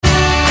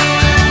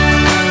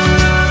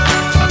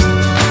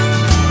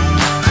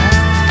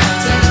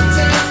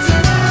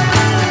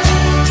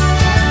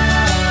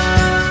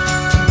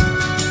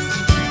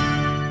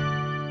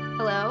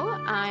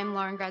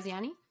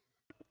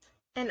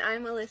And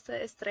I'm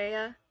Alyssa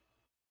Estrella.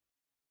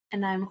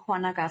 And I'm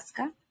Juana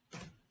Gasca.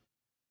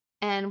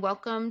 And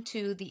welcome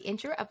to the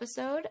intro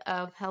episode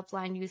of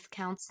Helpline Youth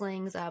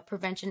Counseling's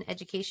Prevention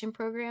Education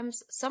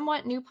Program's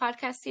somewhat new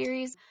podcast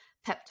series,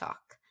 Pep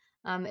Talk.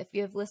 If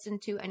you have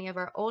listened to any of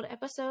our old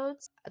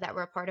episodes that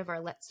were a part of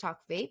our Let's Talk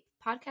Vape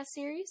podcast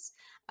series,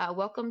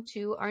 welcome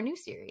to our new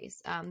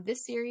series.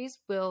 This series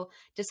will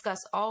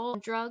discuss all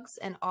drugs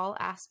and all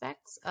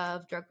aspects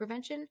of drug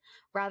prevention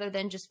rather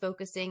than just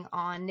focusing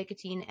on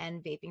nicotine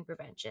and vaping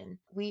prevention.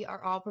 We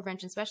are all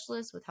prevention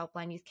specialists with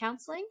Helpline Youth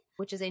Counseling,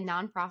 which is a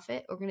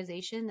nonprofit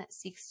organization that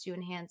seeks to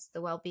enhance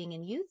the well-being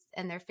in youth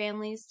and their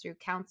families through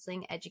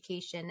counseling,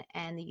 education,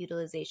 and the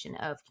utilization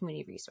of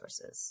community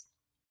resources.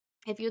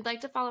 If you'd like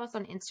to follow us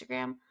on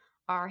Instagram,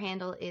 our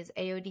handle is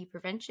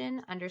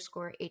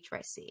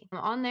AODprevention_HYC.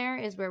 On there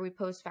is where we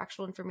post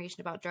factual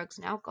information about drugs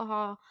and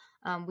alcohol.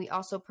 We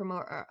also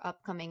promote our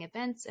upcoming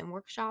events and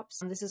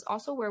workshops. This is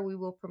also where we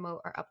will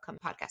promote our upcoming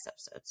podcast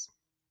episodes.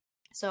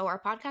 So our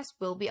podcast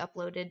will be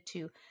uploaded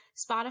to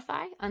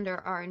Spotify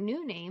under our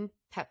new name,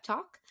 Pep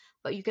Talk,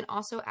 but you can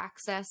also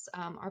access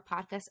our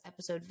podcast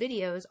episode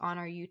videos on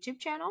our YouTube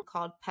channel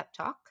called Pep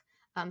Talk.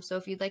 So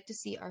if you'd like to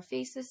see our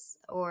faces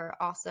or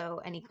also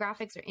any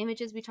graphics or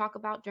images we talk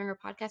about during our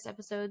podcast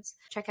episodes,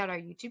 check out our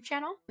YouTube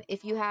channel.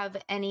 If you have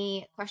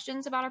any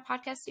questions about our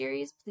podcast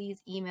series,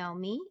 please email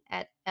me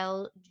at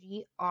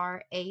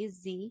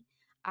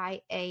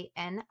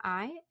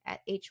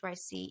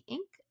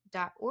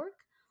lgraziani@hycinc.org,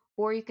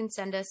 or you can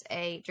send us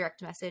a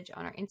direct message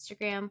on our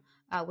Instagram,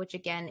 which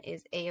again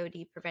is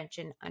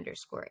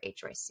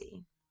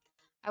AODprevention_HYC.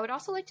 I would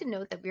also like to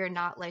note that we are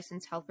not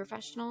licensed health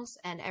professionals,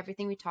 and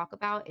everything we talk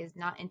about is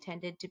not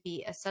intended to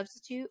be a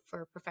substitute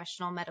for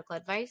professional medical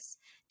advice,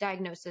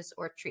 diagnosis,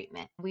 or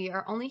treatment. We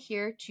are only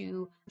here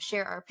to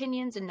share our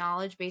opinions and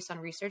knowledge based on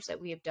research that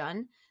we have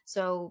done.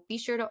 So be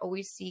sure to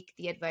always seek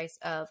the advice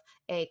of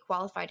a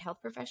qualified health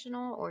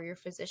professional or your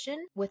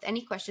physician with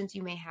any questions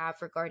you may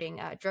have regarding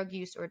drug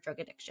use or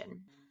drug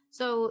addiction.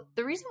 So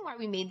the reason why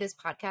we made this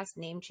podcast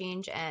name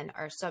change and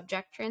our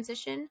subject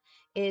transition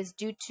is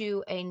due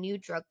to a new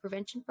drug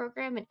prevention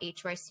program at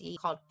HYC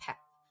called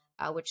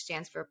P.E.P, which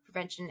stands for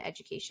Prevention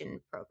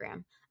Education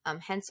Program,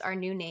 hence our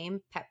new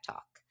name, Pep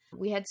Talk.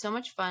 We had so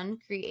much fun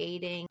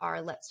creating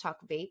our Let's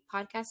Talk Vape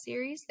podcast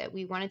series that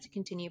we wanted to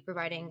continue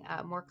providing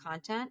more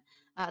content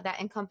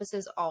that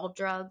encompasses all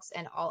drugs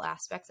and all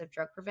aspects of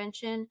drug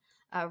prevention,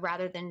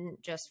 rather than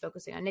just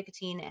focusing on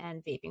nicotine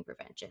and vaping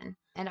prevention.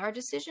 And our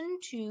decision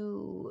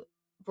to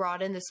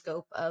broaden the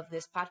scope of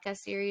this podcast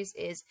series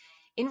is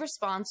in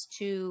response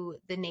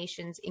to the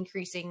nation's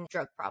increasing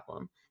drug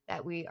problem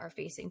that we are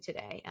facing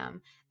today.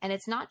 And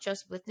it's not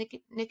just with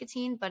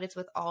nicotine, but it's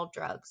with all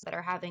drugs that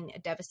are having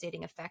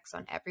devastating effects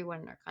on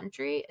everyone in our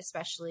country,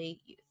 especially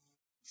youth.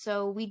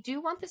 So we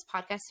do want this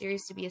podcast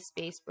series to be a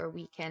space where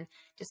we can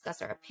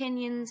discuss our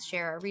opinions,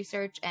 share our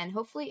research, and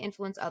hopefully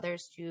influence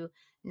others to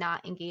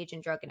not engage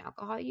in drug and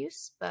alcohol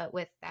use. But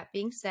with that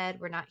being said,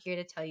 we're not here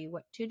to tell you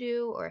what to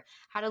do or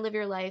how to live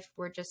your life.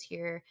 We're just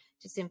here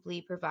to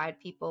simply provide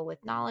people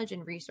with knowledge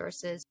and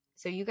resources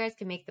so you guys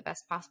can make the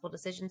best possible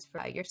decisions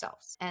for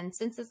yourselves. And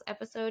since this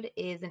episode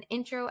is an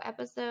intro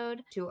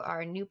episode to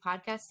our new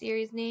podcast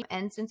series name,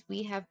 and since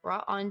we have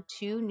brought on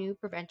two new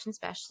prevention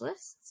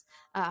specialists,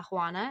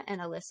 Juana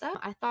and Alyssa,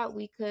 I thought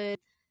we could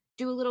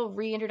do a little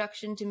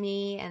reintroduction to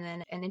me and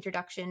then an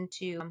introduction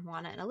to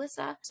Juana and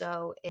Alyssa.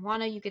 So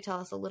Juana, you could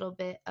tell us a little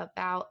bit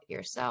about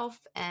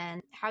yourself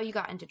and how you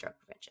got into drug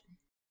prevention.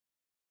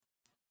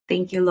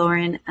 Thank you,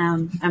 Lauren.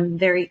 I'm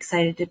very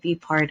excited to be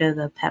part of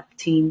the P.E.P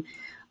team.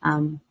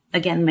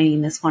 Again, my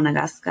name is Juana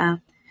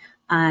Gasca.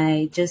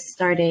 I just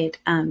started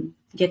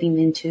getting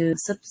into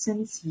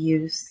substance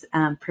use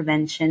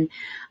prevention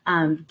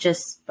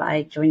just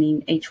by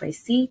joining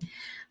HYC.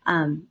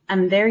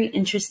 I'm very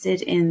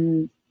interested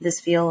in this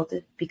field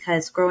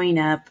because growing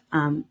up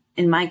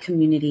in my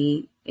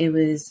community, it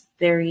was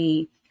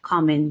very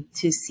common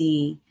to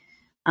see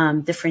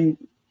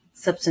different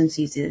substance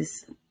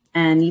uses,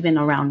 and even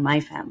around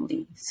my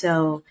family.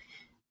 So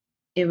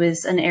it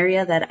was an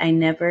area that I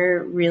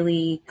never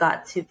really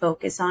got to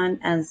focus on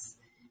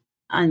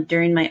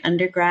during my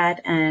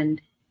undergrad and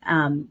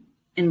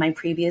in my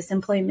previous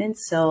employment.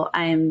 So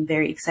I am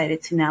very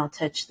excited to now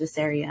touch this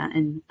area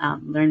and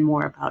learn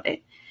more about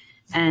it,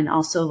 and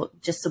also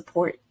just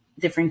support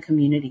different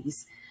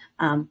communities.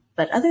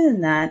 But other than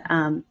that,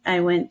 I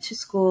went to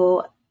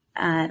school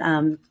at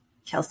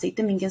Cal State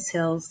Dominguez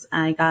Hills.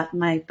 I got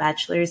my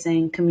bachelor's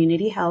in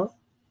community health,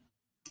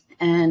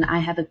 and I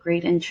have a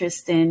great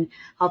interest in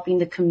helping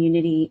the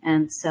community.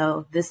 And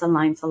so this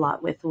aligns a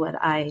lot with what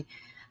I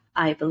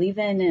believe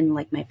in and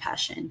like my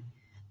passion.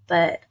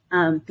 But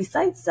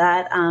besides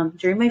that,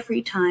 during my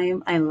free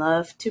time, I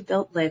love to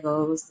build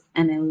Legos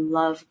and I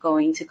love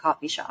going to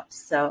coffee shops.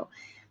 So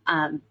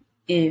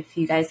if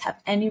you guys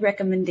have any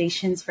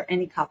recommendations for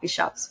any coffee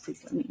shops,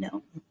 please let me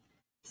know.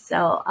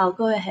 So I'll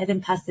go ahead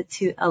and pass it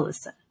to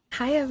Alyssa.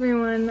 Hi,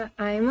 everyone.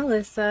 I'm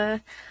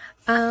Alyssa.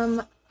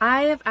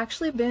 I have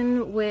actually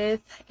been with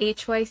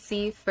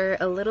HYC for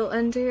a little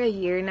under a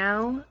year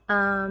now,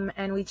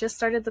 and we just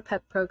started the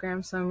PEP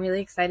program, so I'm really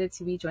excited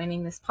to be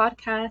joining this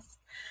podcast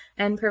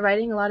and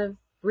providing a lot of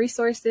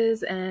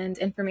resources and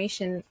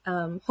information,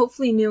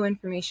 hopefully new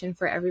information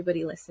for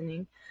everybody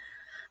listening.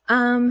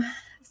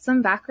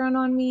 Some background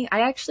on me.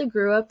 I actually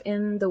grew up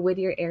in the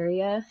Whittier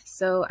area,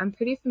 so I'm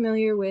pretty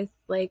familiar with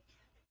like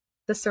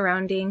the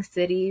surrounding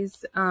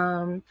cities.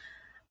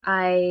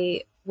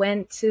 I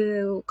went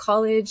to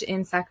college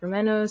in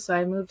Sacramento, so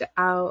I moved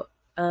out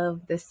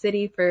of the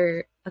city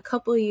for a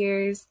couple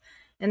years,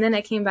 and then I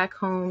came back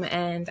home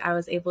and I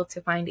was able to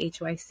find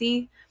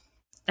HYC,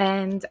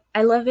 and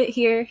I love it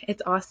here.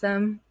 It's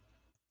awesome.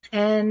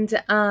 And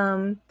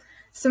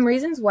some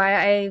reasons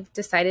why I've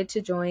decided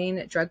to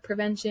join drug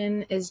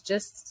prevention is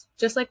just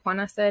like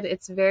Juana said,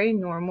 it's very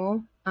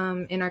normal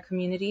in our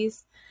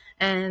communities.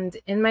 And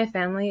in my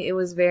family, it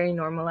was very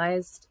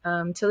normalized.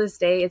 To this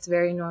day, it's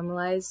very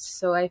normalized.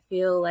 So I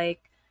feel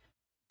like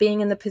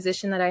being in the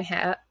position that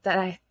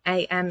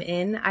I am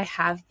in, I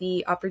have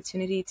the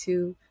opportunity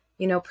to,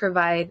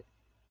 provide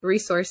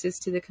resources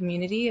to the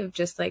community of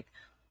just like,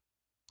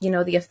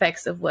 the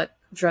effects of what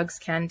drugs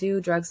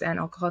and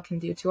alcohol can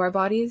do to our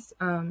bodies.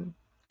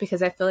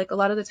 Because I feel like a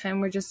lot of the time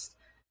we're just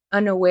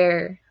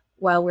unaware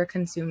while we're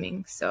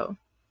consuming. So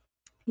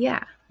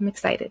yeah, I'm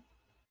excited.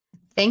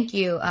 Thank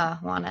you,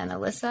 Juana and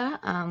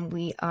Alyssa.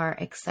 We are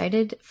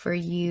excited for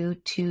you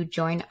to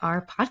join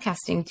our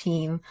podcasting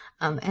team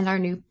and our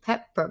new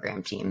PEP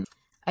program team.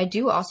 I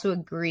do also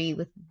agree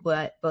with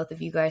what both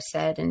of you guys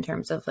said in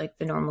terms of like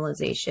the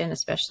normalization,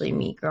 especially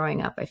me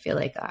growing up. I feel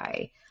like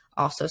I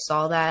also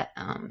saw that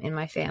in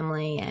my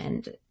family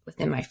and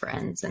within my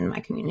friends and my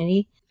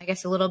community. I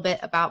guess a little bit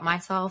about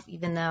myself,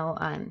 even though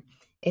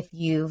if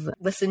you've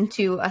listened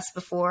to us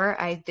before,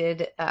 I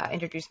did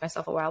introduce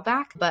myself a while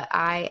back, but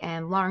I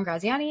am Lauren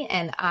Graziani,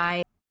 and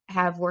I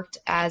have worked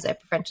as a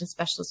prevention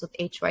specialist with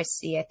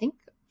HYC, I think,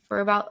 for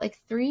about like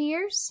 3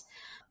 years.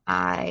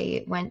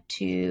 I went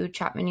to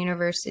Chapman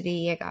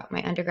University. I got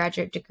my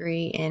undergraduate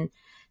degree in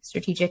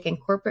strategic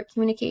and corporate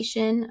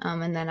communication,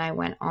 and then I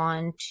went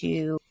on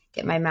to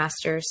get my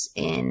master's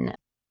in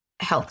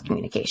health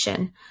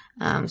communication.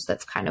 So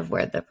that's kind of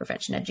where the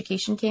prevention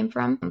education came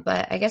from.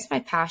 But I guess my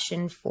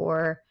passion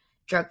for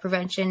drug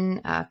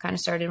prevention kind of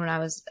started when I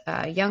was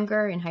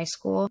younger in high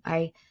school.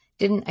 I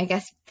didn't, I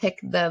guess, pick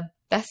the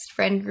best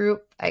friend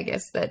group, I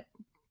guess, that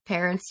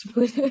parents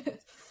would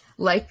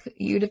like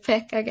you to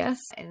pick, I guess.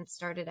 And it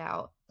started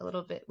out a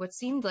little bit what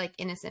seemed like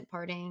innocent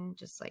partying,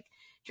 just like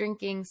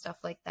drinking, stuff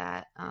like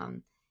that.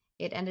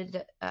 It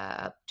ended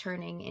up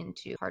turning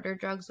into harder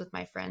drugs with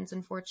my friends,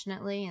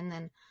 unfortunately. And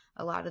then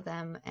a lot of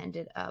them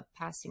ended up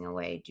passing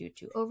away due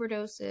to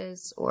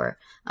overdoses, or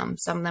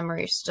some of them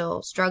are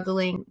still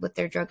struggling with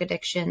their drug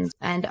addictions,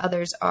 and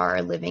others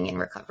are living in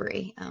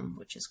recovery,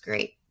 which is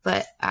great.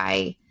 But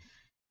I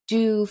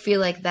do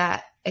feel like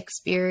that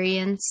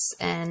experience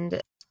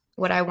and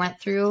what I went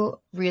through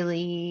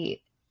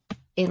really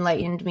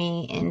enlightened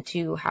me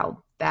into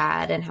how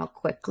bad and how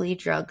quickly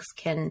drugs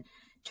can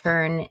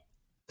turn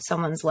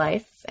someone's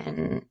life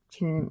and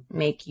can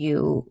make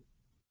you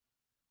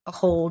a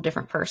whole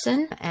different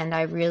person. And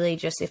I really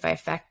just, if I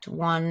affect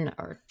 1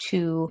 or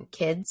 2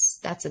 kids,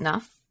 that's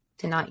enough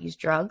to not use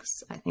drugs.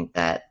 I think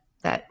that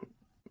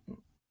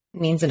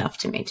means enough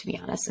to me, to be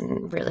honest,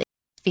 and really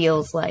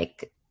feels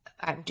like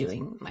I'm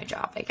doing my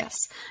job, I guess.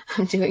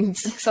 I'm doing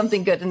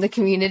something good in the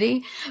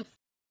community.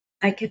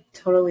 I could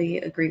totally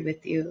agree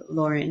with you,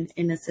 Lauren,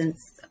 in a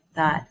sense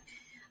that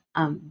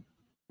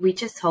we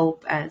just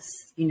hope as,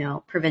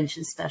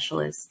 prevention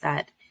specialists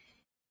that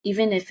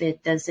even if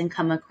it doesn't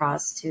come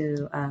across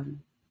to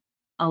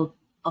a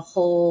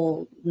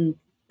whole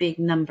big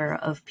number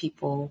of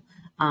people,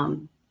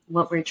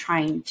 what we're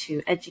trying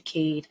to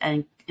educate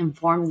and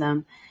inform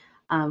them,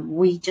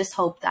 we just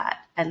hope that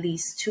at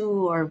least 2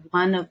 or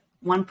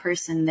one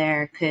person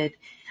there could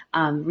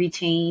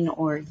retain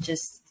or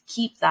just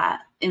keep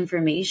that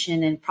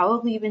information and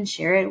probably even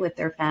share it with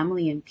their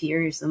family and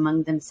peers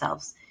among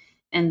themselves.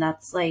 And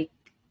that's like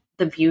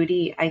the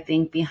beauty, I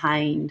think,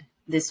 behind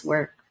this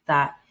work,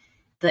 that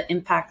the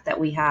impact that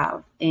we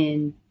have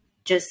in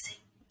just,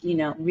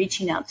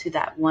 reaching out to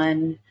that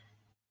one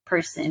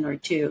person or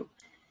 2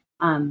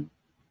 can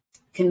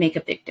make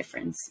a big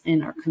difference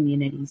in our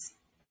communities.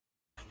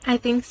 I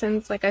think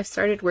since like I've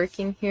started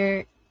working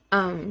here,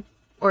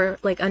 or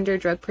like under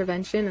drug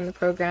prevention in the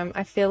program,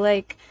 I feel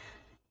like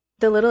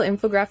the little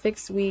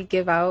infographics we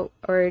give out,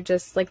 or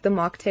just like the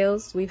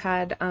mocktails, we've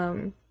had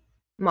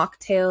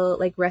mocktail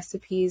like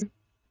recipes,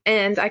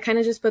 and I kind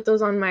of just put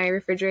those on my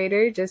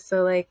refrigerator just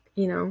so like,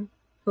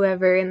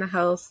 whoever in the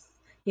house,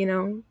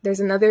 there's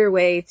another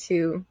way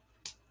to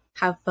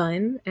have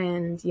fun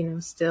and,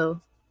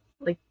 still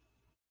like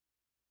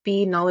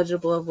be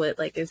knowledgeable of what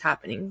like is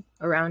happening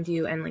around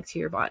you and like to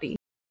your body.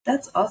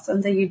 That's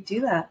awesome that you do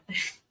that.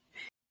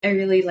 I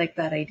really like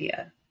that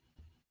idea.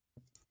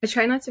 I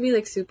try not to be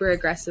like super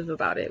aggressive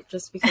about it,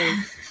 just because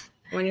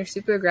when you're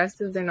super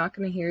aggressive, they're not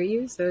going to hear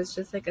you. So it's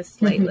just like a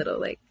slight little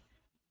like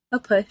a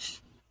push.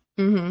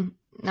 Mm-hmm.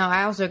 No,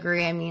 I also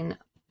agree. I mean,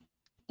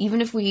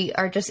 even if we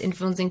are just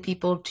influencing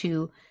people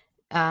to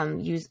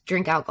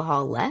drink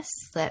alcohol less,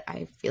 that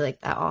I feel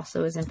like that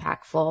also is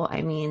impactful.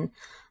 I mean,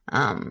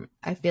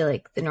 I feel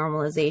like the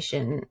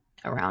normalization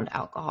around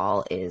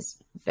alcohol is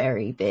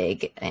very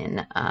big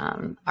in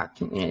our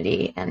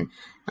community, and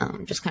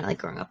just kind of like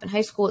growing up in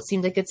high school, it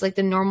seems like it's like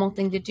the normal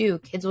thing to do.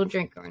 Kids will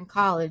drink, or in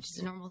college, it's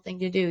a normal thing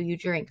to do. You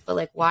drink, but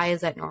like, why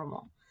is that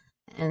normal?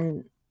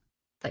 And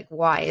like,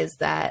 why is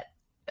that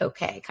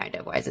okay? Kind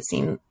of, why does it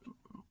seem,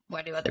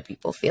 why do other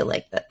people feel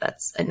like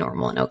that's a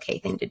normal and okay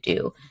thing to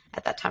do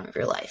at that time of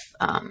your life?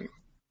 And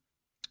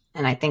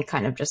I think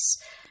kind of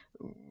just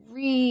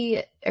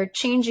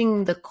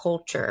changing the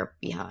culture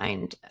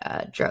behind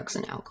drugs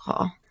and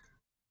alcohol.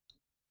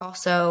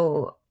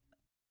 Also,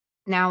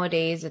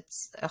 nowadays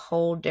it's a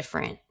whole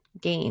different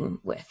game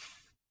with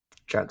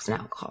drugs and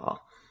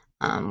alcohol.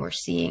 We're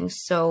seeing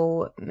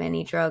so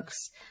many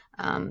drugs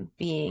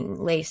being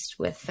laced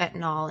with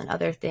fentanyl and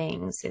other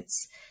things.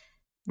 It's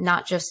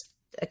not just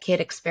a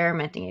kid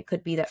experimenting. It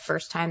could be that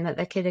first time that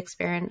the kid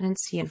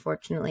experiments, he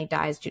unfortunately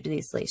dies due to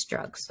these laced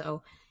drugs.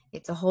 So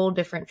it's a whole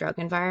different drug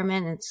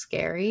environment, and it's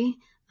scary.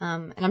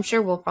 And I'm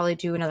sure we'll probably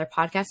do another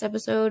podcast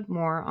episode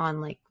more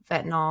on like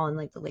fentanyl and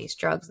like the laced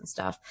drugs and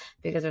stuff,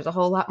 because there's a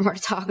whole lot more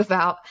to talk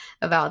about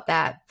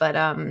that. But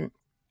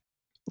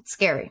it's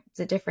scary. It's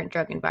a different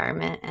drug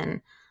environment,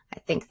 and I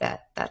think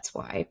that that's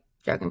why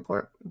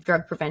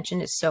drug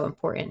prevention is so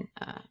important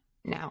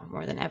now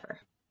more than ever.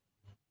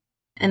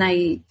 And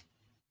I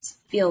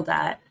feel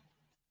that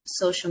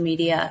social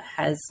media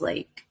has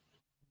like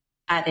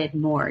added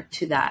more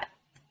to that,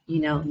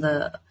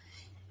 the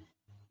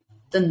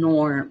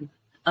norm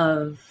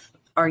of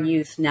our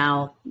youth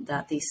now,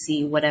 that they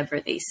see whatever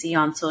they see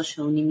on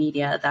social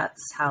media.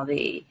 That's how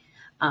they,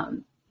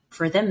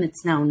 for them,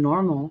 it's now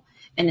normal,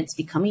 and it's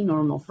becoming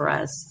normal for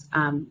us.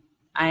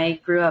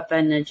 I grew up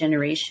in a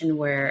generation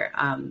where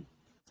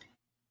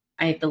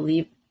I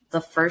believe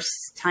the first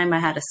time I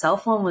had a cell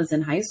phone was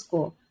in high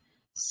school.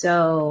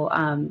 So,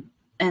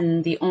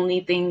 and the only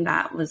thing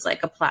that was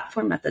like a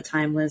platform at the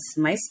time was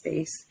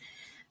MySpace.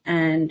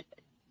 And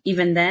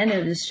even then,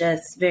 it was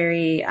just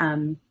very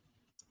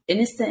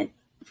innocent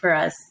for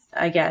us,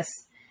 I guess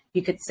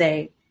you could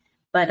say.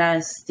 But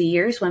as the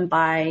years went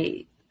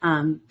by,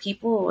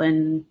 people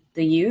and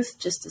the youth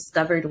just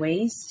discovered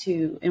ways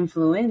to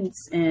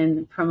influence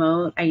and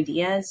promote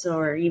ideas,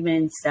 or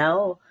even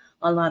sell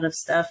a lot of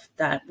stuff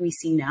that we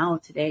see now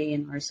today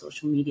in our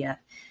social media.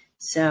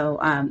 So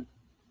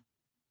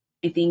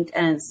I think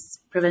as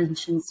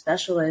prevention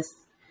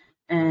specialists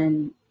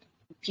and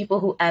people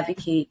who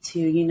advocate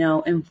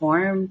to,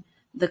 inform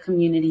the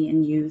community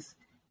and youth,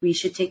 we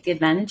should take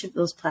advantage of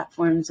those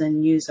platforms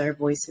and use our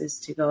voices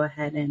to go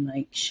ahead and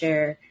like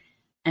share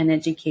and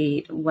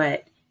educate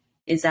what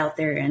is out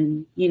there,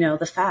 and,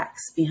 the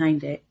facts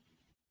behind it.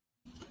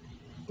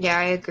 Yeah,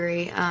 I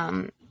agree.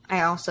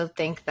 I also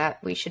think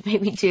that we should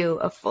maybe do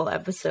a full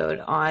episode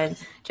on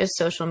just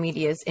social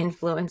media's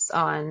influence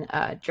on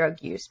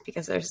drug use,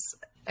 because there's,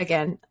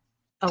 again,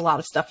 a lot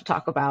of stuff to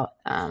talk about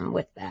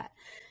with that.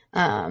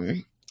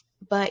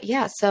 But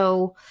yeah,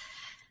 so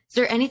is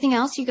there anything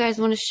else you guys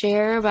want to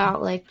share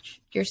about like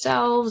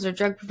yourselves or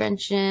drug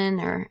prevention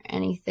or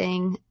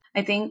anything?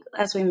 I think,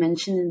 as we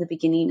mentioned in the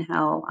beginning,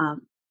 how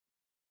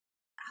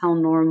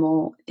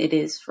normal it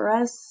is for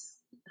us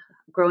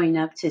growing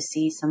up to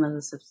see some of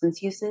the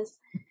substance uses.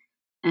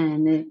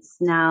 And it's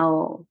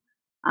now,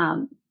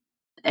 on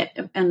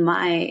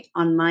my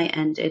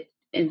end,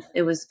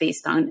 it was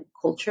based on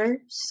culture.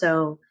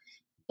 So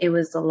it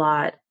was a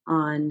lot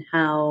on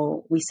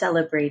how we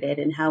celebrated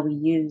and how we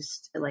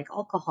used like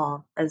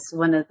alcohol as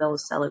one of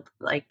those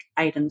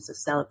items of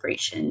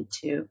celebration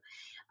to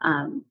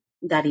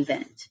that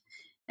event.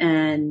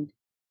 And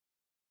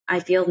I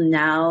feel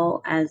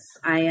now, as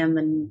I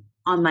am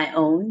on my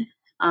own,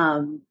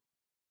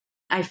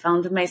 I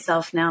found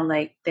myself now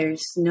like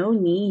there's no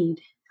need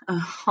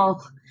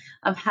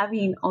of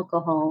having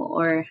alcohol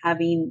or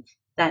having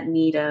that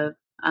need of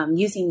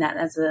using that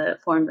as a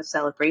form of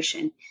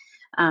celebration.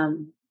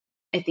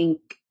 I think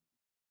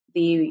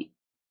the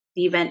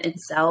event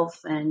itself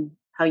and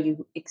how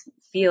you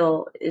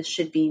feel it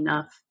should be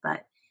enough,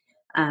 but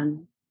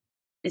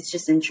it's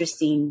just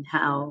interesting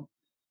how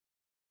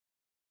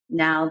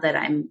now that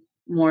I'm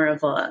more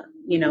of a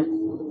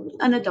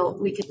an adult,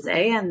 we could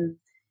say, and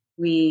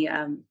we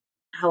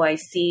how I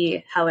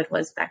see how it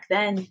was back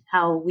then,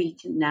 how we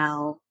can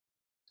now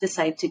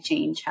decide to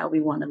change how we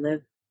want to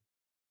live.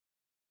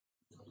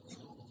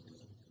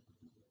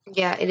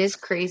 Yeah, it is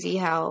crazy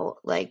how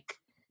like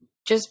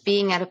just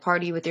being at a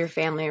party with your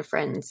family or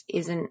friends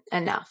isn't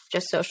enough.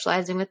 Just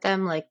socializing with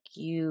them, like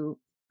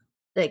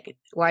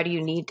why do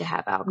you need to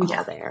have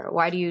alcohol there?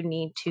 Why do you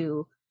need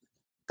to,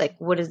 like,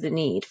 what is the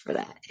need for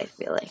that? I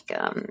feel like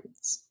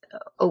it's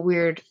a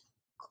weird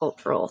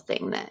cultural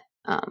thing that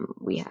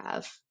we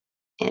have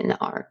in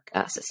our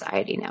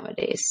society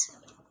nowadays.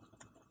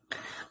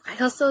 I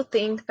also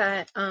think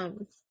that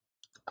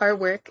our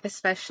work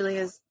especially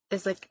is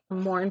like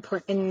more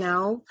important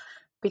now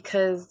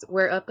because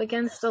we're up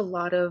against a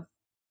lot of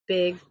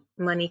big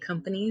money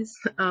companies,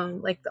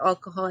 like the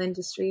alcohol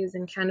industries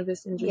and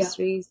cannabis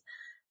industries,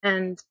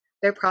 and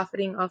they're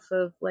profiting off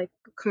of like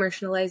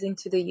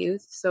commercializing to the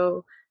youth.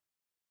 So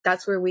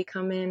that's where we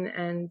come in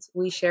and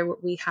we share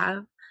what we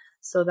have,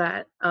 so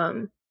that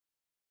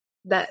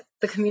that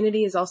the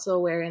community is also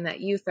aware and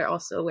that youth are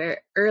also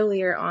aware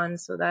earlier on,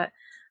 so that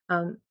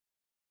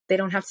they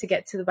don't have to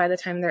get to by the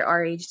time they're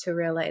our age to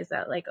realize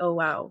that, like, oh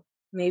wow,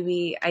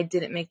 maybe I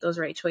didn't make those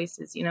right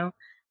choices,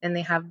 and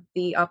they have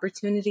the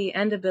opportunity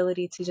and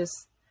ability to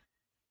just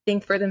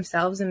think for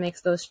themselves and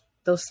make those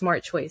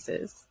smart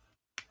choices.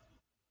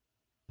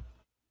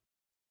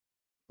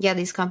 Yeah,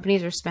 these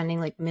companies are spending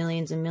like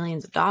millions and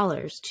millions of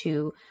dollars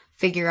to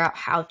figure out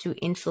how to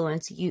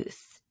influence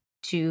youth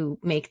to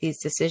make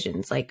these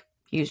decisions, like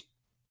use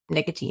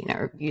nicotine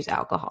or use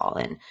alcohol.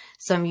 And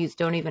some youth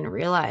don't even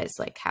realize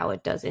like how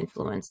it does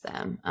influence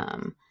them.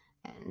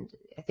 And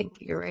I think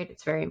you're right.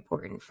 It's very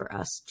important for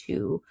us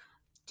to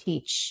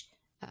teach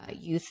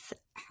youth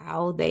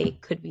how they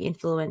could be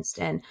influenced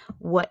and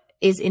what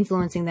is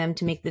influencing them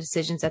to make the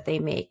decisions that they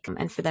make,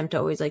 and for them to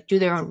always like do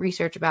their own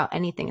research about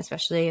anything,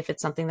 especially if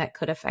it's something that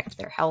could affect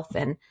their health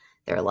and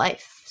their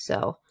life.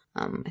 So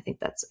I think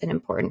that's an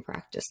important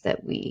practice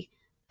that we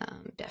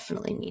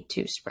definitely need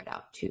to spread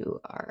out to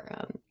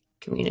our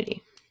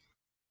community.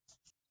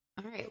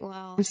 All right.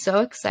 Well, I'm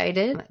so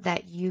excited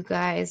that you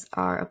guys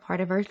are a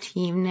part of our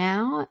team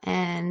now,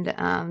 and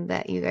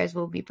that you guys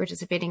will be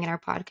participating in our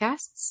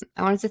podcasts.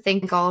 I wanted to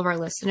thank all of our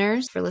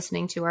listeners for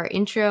listening to our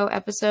intro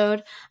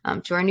episode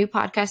to our new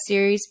podcast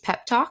series,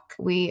 Pep Talk.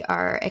 We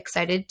are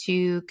excited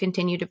to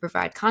continue to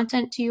provide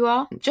content to you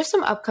all. Just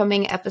some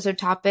upcoming episode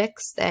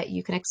topics that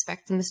you can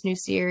expect in this new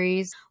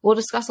series. We'll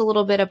discuss a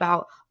little bit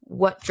about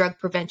what drug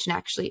prevention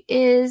actually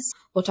is.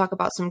 We'll talk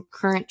about some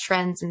current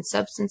trends in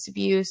substance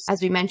abuse.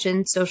 As we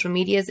mentioned, social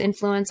media's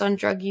influence on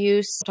drug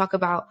use. We'll talk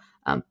about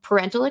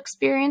parental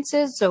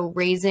experiences, so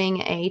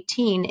raising a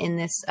teen in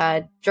this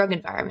drug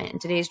environment, in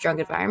today's drug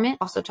environment.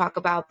 Also talk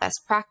about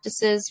best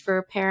practices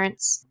for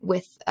parents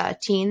with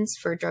teens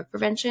for drug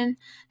prevention,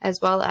 as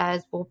well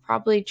as we'll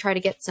probably try to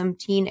get some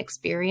teen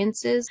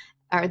experiences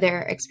or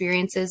their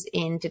experiences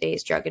in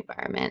today's drug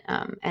environment.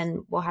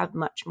 And we'll have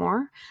much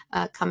more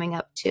coming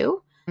up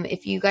too.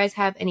 If you guys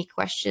have any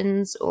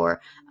questions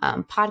or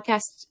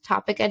podcast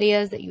topic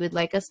ideas that you would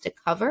like us to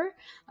cover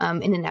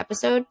in an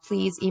episode,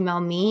 please email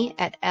me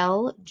at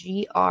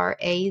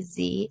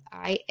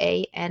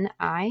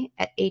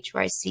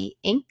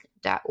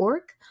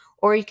lgraziani@hycinc.org,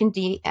 or you can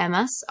DM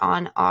us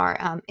on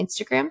our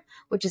Instagram,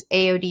 which is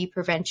AOD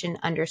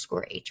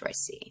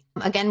prevention_HYC.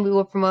 Again, we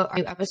will promote our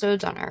new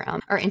episodes on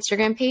our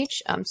Instagram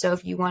page. So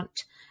if you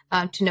want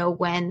to know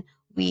when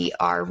we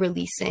are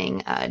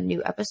releasing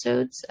new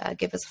episodes,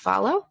 give us a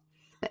follow.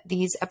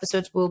 These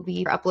episodes will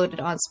be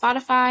uploaded on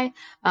Spotify,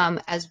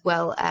 as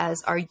well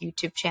as our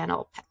YouTube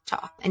channel, Pep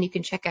Talk. And you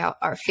can check out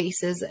our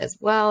faces as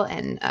well,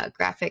 and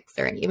graphics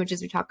or any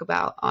images we talk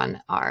about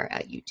on our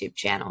YouTube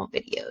channel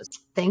videos.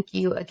 Thank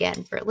you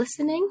again for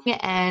listening,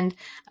 and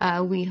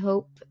we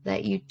hope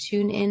that you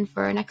tune in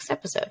for our next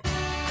episode.